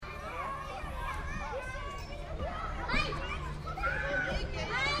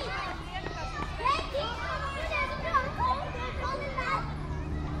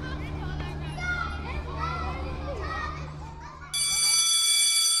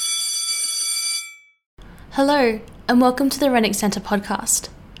Hello, and welcome to the Rennick Centre podcast.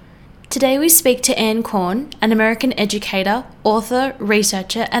 Today we speak to Anne Corn, an American educator, author,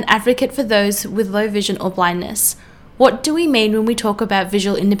 researcher, and advocate for those with low vision or blindness. What do we mean when we talk about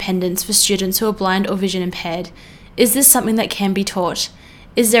visual independence for students who are blind or vision impaired? Is this something that can be taught?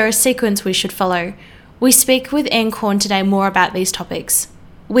 Is there a sequence we should follow? We speak with Anne Corn today more about these topics.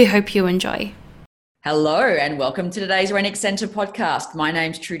 We hope you enjoy. Hello and welcome to today's Rennick Centre podcast. My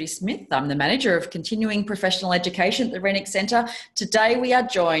name's Trudy Smith. I'm the Manager of Continuing Professional Education at the Rennick Centre. Today we are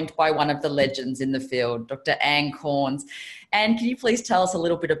joined by one of the legends in the field, Dr. Anne Corns. Anne, can you please tell us a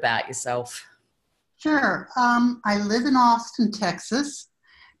little bit about yourself? Sure. I live in Austin, Texas,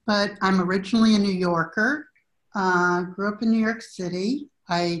 but I'm originally a New Yorker. Grew up in New York City.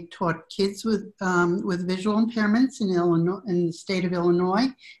 I taught kids with visual impairments in Illinois, in the state of Illinois,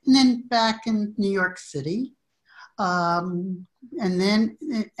 and then back in New York City. And then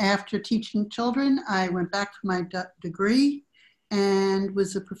after teaching children, I went back for my degree and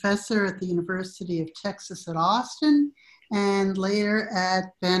was a professor at the University of Texas at Austin and later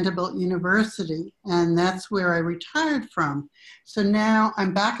at Vanderbilt University. And that's where I retired from. So now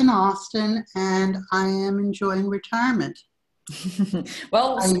I'm back in Austin and I am enjoying retirement.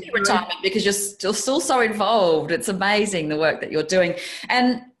 Well, speaking of retirement, because you're still so involved. It's amazing the work that you're doing.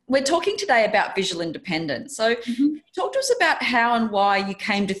 And we're talking today about visual independence. So talk to us about how and why you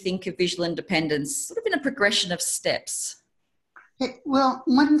came to think of visual independence, sort of in a progression of steps. Well,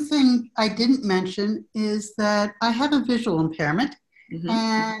 one thing I didn't mention is that I have a visual impairment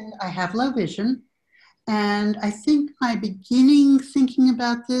and I have low vision. And I think my beginning thinking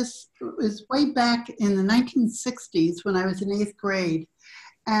about this was way back in the 1960s when I was in 8th grade.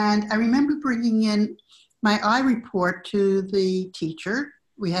 And I remember bringing in my eye report to the teacher.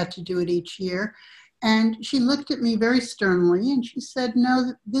 We had to do it each year. And she looked at me very sternly and she said,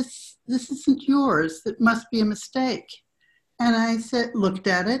 "No, this isn't yours. That must be a mistake." And I looked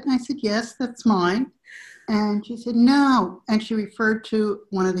at it and I said, "Yes, that's mine." And she said, "No." And she referred to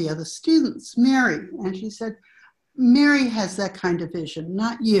one of the other students, Mary. And she said, "Mary has that kind of vision,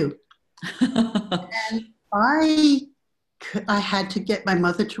 not you." And I had to get my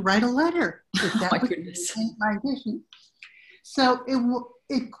mother to write a letter. My vision. So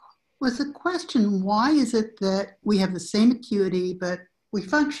it was a question, why is it that we have the same acuity, but we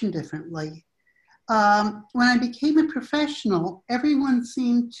function differently? When I became a professional, everyone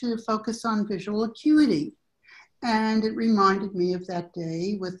seemed to focus on visual acuity. And it reminded me of that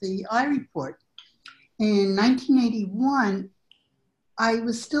day with the eye report. In 1981, I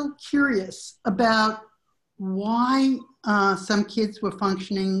was still curious about why some kids were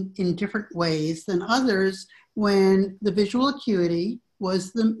functioning in different ways than others when the visual acuity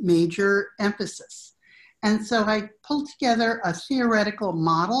was the major emphasis. And so I pulled together a theoretical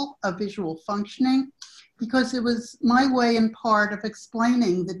model of visual functioning because it was my way in part of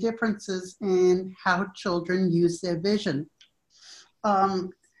explaining the differences in how children use their vision.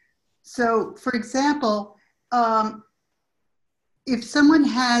 So for example, if someone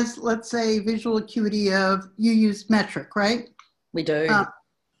has, let's say, visual acuity of, you use metric, right? We do.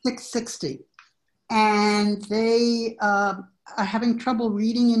 660. And they are having trouble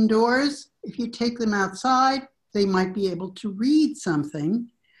reading indoors. If you take them outside, they might be able to read something.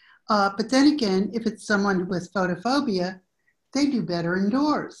 But then again, if it's someone with photophobia, they do better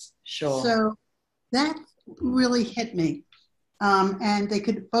indoors. Sure. So that really hit me. And they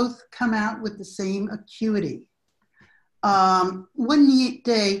could both come out with the same acuity. One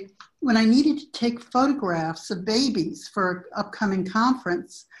day, when I needed to take photographs of babies for an upcoming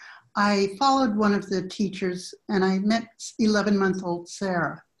conference, I followed one of the teachers and I met 11-month-old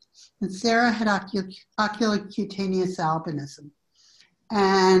Sarah. And Sarah had ocular cutaneous albinism.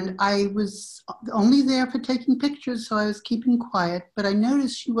 And I was only there for taking pictures, so I was keeping quiet, but I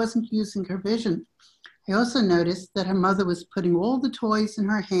noticed she wasn't using her vision. I also noticed that her mother was putting all the toys in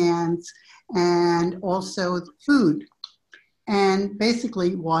her hands and also food. And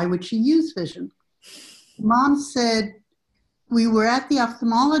basically, why would she use vision? Mom said, we were at the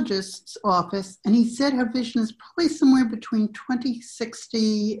ophthalmologist's office, and he said her vision is probably somewhere between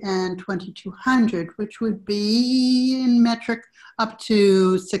 20/60 and 2200, which would be in metric up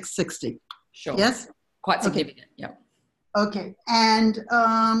to 660. Sure. Yes? Quite significant, okay. Yeah. Okay, and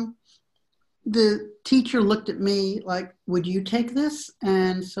the teacher looked at me like, would you take this?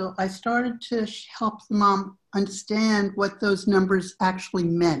 And so I started to help the mom understand what those numbers actually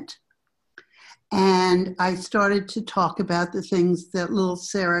meant. And I started to talk about the things that little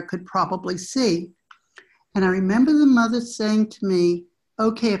Sarah could probably see. And I remember the mother saying to me,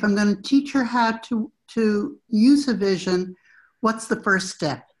 okay, if I'm going to teach her how to use her vision, what's the first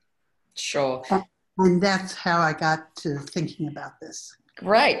step? Sure. And that's how I got to thinking about this.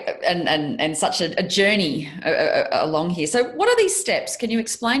 Great. And such a journey along here. So what are these steps? Can you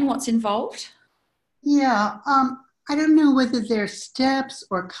explain what's involved? Yeah, I don't know whether they're steps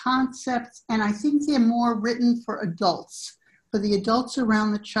or concepts, and I think they're more written for adults, for the adults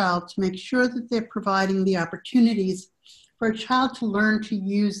around the child, to make sure that they're providing the opportunities for a child to learn to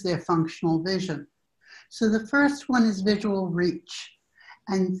use their functional vision. So the first one is visual reach.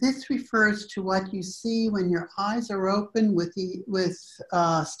 And this refers to what you see when your eyes are open with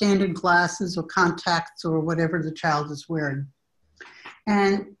standard glasses or contacts or whatever the child is wearing.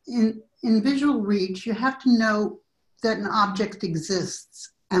 And in visual reach, you have to know that an object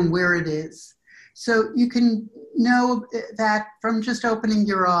exists and where it is. So you can know that from just opening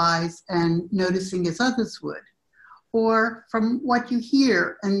your eyes and noticing as others would, or from what you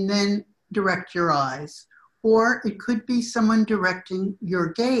hear and then direct your eyes. Or it could be someone directing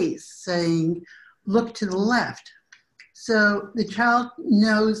your gaze, saying, look to the left. So the child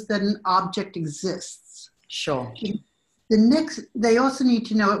knows that an object exists. Sure. They also need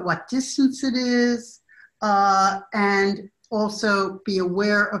to know at what distance it is, and also be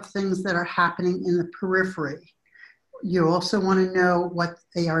aware of things that are happening in the periphery. You also want to know what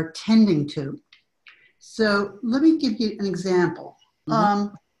they are attending to. So let me give you an example.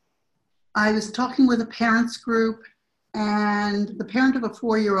 Mm-hmm. I was talking with a parents group, and the parent of a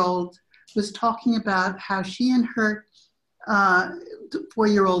 4-year-old was talking about how she and her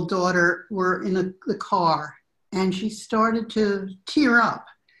 4-year-old daughter were in the car, and she started to tear up.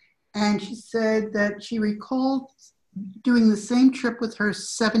 And she said that she recalled doing the same trip with her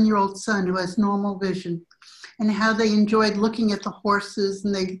 7-year-old son who has normal vision, and how they enjoyed looking at the horses,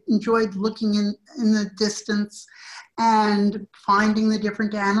 and they enjoyed looking in the distance and finding the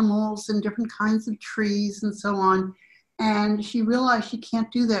different animals and different kinds of trees and so on. And she realized she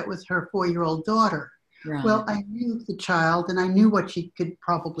can't do that with her 4-year-old daughter. Right. Well, I knew the child, and I knew what she could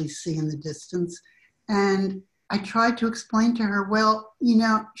probably see in the distance. And I tried to explain to her, well,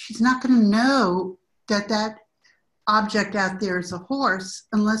 she's not going to know that object out there is a horse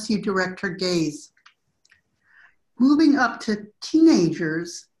unless you direct her gaze. Moving up to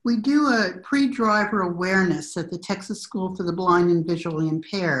teenagers, we do a pre-driver awareness at the Texas School for the Blind and Visually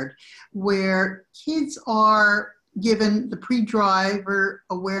Impaired, where kids are given the pre-driver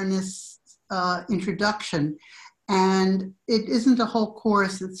awareness introduction. And it isn't a whole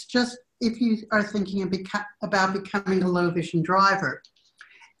course, it's just if you are thinking about becoming a low vision driver.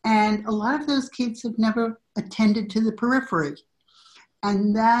 And a lot of those kids have never attended to the periphery.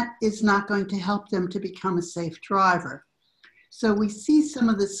 And that is not going to help them to become a safe driver. So we see some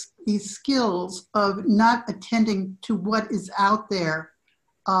of these skills of not attending to what is out there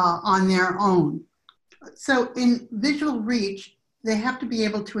on their own. So in visual reach, they have to be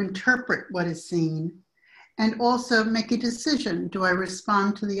able to interpret what is seen and also make a decision. Do I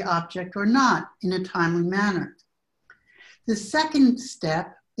respond to the object or not in a timely manner? The second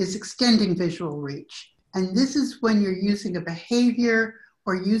step is extending visual reach. And this is when you're using a behavior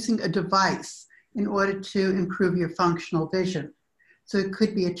or using a device in order to improve your functional vision. So it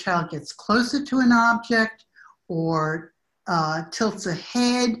could be a child gets closer to an object or tilts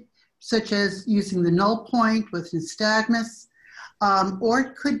ahead, such as using the null point with nystagmus, or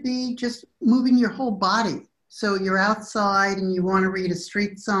it could be just moving your whole body. So you're outside and you want to read a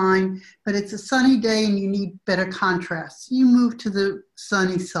street sign, but it's a sunny day and you need better contrast. You move to the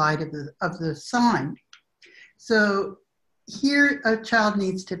sunny side of the sign. So here a child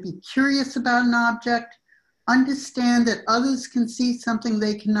needs to be curious about an object, understand that others can see something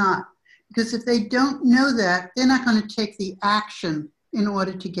they cannot. Because if they don't know that, they're not going to take the action in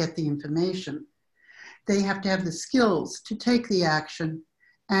order to get the information. They have to have the skills to take the action,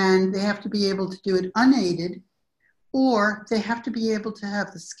 and they have to be able to do it unaided, or they have to be able to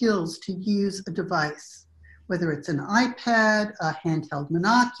have the skills to use a device, whether it's an iPad, a handheld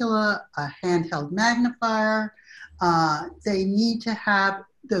monocular, a handheld magnifier. They need to have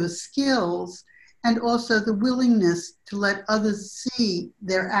those skills and also the willingness to let others see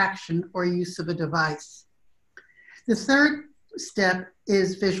their action or use of a device. The third step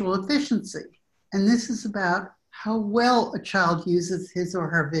is visual efficiency, and this is about how well a child uses his or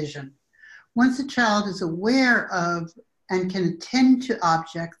her vision. Once a child is aware of and can attend to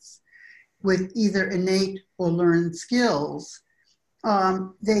objects with either innate or learned skills,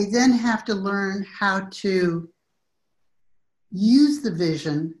 they then have to learn how to use the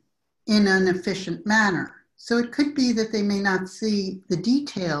vision in an efficient manner. So it could be that they may not see the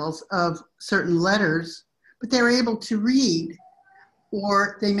details of certain letters, but they're able to read,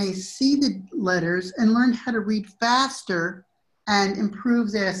 or they may see the letters and learn how to read faster and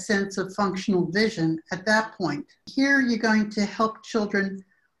improve their sense of functional vision at that point. Here you're going to help children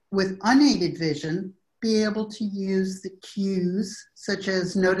with unaided vision be able to use the cues, such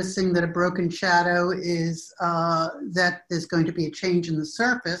as noticing that a broken shadow is, that there's going to be a change in the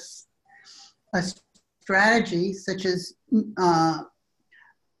surface, a strategy such as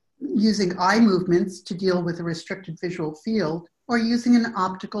using eye movements to deal with a restricted visual field, or using an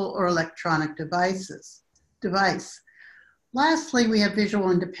optical or electronic device. Lastly, we have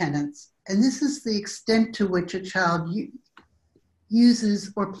visual independence, and this is the extent to which a child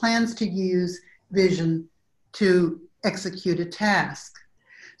uses or plans to use vision to execute a task.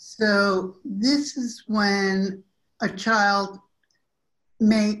 So this is when a child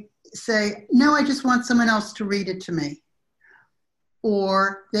may say, no, I just want someone else to read it to me.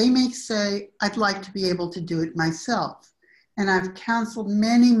 Or they may say, I'd like to be able to do it myself. And I've counseled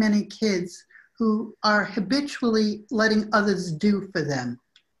many, many kids who are habitually letting others do for them.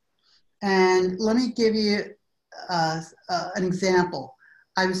 And let me give you an example.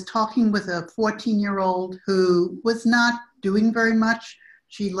 I was talking with a 14-year-old who was not doing very much.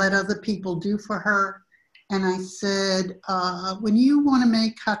 She let other people do for her. And I said, when you want to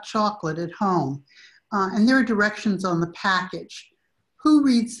make hot chocolate at home, and there are directions on the package, who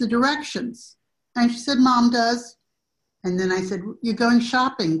reads the directions? And she said, Mom does. And then I said, you're going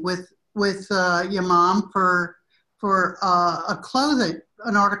shopping with your mom for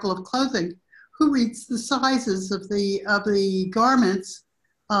an article of clothing. Who reads the sizes of the garments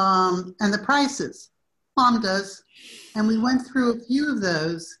and the prices? Mom does. And we went through a few of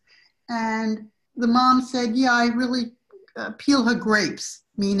those, and the mom said, yeah, I really peel her grapes,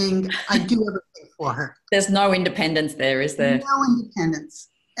 meaning I do everything for her. There's no independence there, is there? No independence.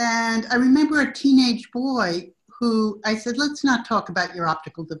 And I remember a teenage boy who I said, let's not talk about your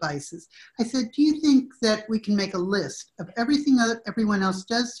optical devices. I said, do you think that we can make a list of everything that everyone else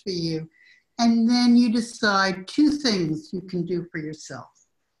does for you, and then you decide 2 things you can do for yourself?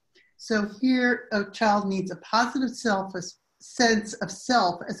 So here a child needs a positive sense of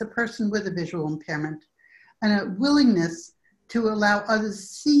self as a person with a visual impairment, and a willingness to allow others to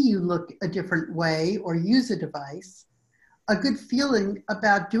see you look a different way or use a device, a good feeling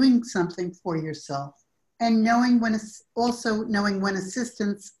about doing something for yourself, and knowing when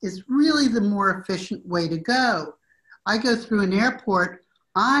assistance is really the more efficient way to go. I go through an airport,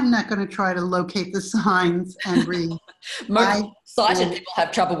 I'm not going to try to locate the signs and read. Sighted people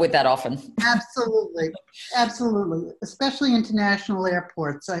have trouble with that often. Absolutely, absolutely. Especially international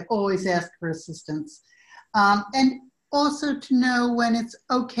airports, I always ask for assistance. And also to know when it's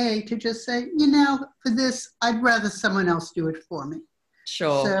okay to just say, for this, I'd rather someone else do it for me.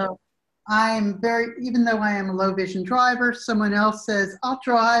 Sure. So even though I am a low vision driver, someone else says, I'll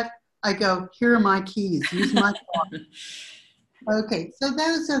drive. I go, here are my keys, use my car. Okay, so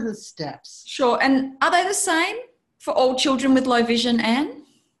those are the steps. Sure. And are they the same for all children with low vision, Anne?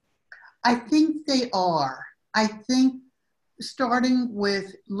 I think they are. I think starting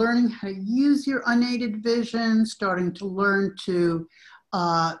with learning how to use your unaided vision, starting to learn to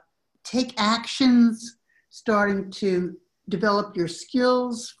take actions, starting to develop your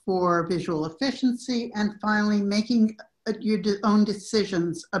skills for visual efficiency, and finally making your own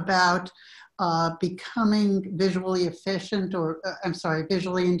decisions about becoming visually efficient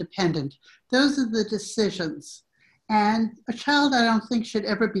visually independent. Those are the decisions. And a child, I don't think, should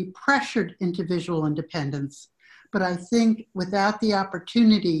ever be pressured into visual independence. But I think without the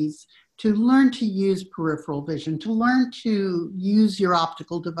opportunities to learn to use peripheral vision, to learn to use your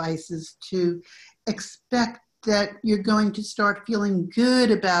optical devices, to expect that you're going to start feeling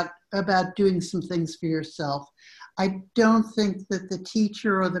good about doing some things for yourself, I don't think that the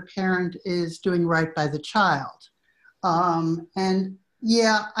teacher or the parent is doing right by the child. And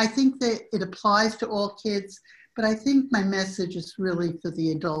yeah, I think that it applies to all kids, but I think my message is really for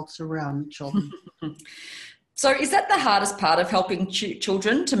the adults around the children. So is that the hardest part of helping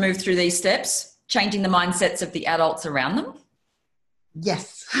children to move through these steps, changing the mindsets of the adults around them?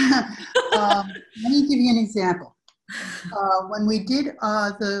 Yes. Let me give you an example. When we did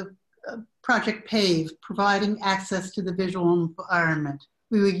the Project PAVE, providing access to the visual environment,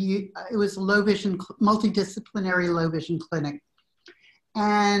 it was a low vision, multidisciplinary low vision clinic.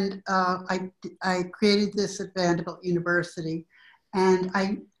 And I created this at Vanderbilt University. And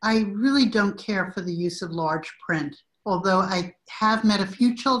I really don't care for the use of large print, although I have met a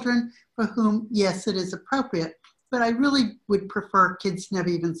few children for whom, yes, it is appropriate, but I really would prefer kids never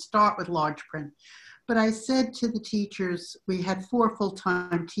even start with large print. But I said to the teachers, we had 4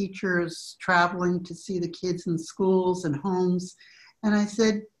 full-time teachers traveling to see the kids in schools and homes. And I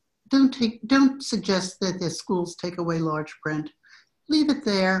said, don't suggest that their schools take away large print. leave it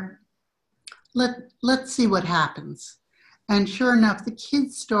there. Let's see what happens. And sure enough, the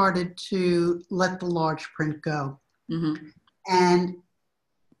kids started to let the large print go. Mm-hmm. And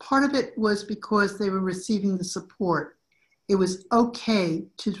part of it was because they were receiving the support. It was okay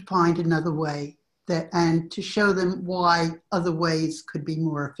to find another way and to show them why other ways could be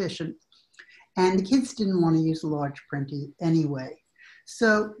more efficient. And the kids didn't want to use a large print anyway.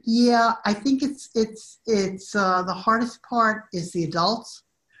 So yeah, I think it's the hardest part is the adults.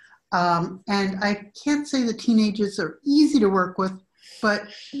 And I can't say the teenagers are easy to work with, but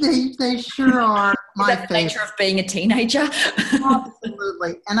they sure are my favorite. Is that the nature of being a teenager?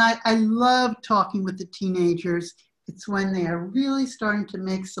 Absolutely. And I love talking with the teenagers. It's when they are really starting to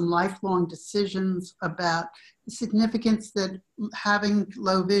make some lifelong decisions about the significance that having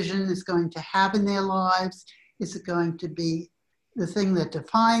low vision is going to have in their lives. Is it going to be the thing that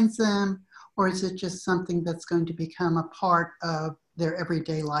defines them, or is it just something that's going to become a part of their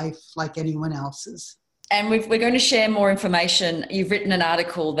everyday life like anyone else's? And we're going to share more information. You've written an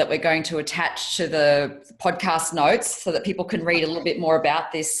article that we're going to attach to the podcast notes so that people can read a little bit more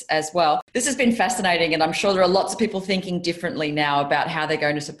about this as well. This has been fascinating, and I'm sure there are lots of people thinking differently now about how they're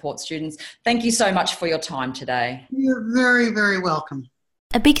going to support students. Thank you so much for your time today. You're very, very welcome.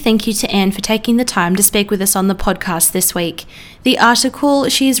 A big thank you to Anne for taking the time to speak with us on the podcast this week. The article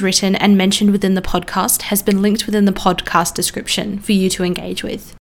she has written and mentioned within the podcast has been linked within the podcast description for you to engage with.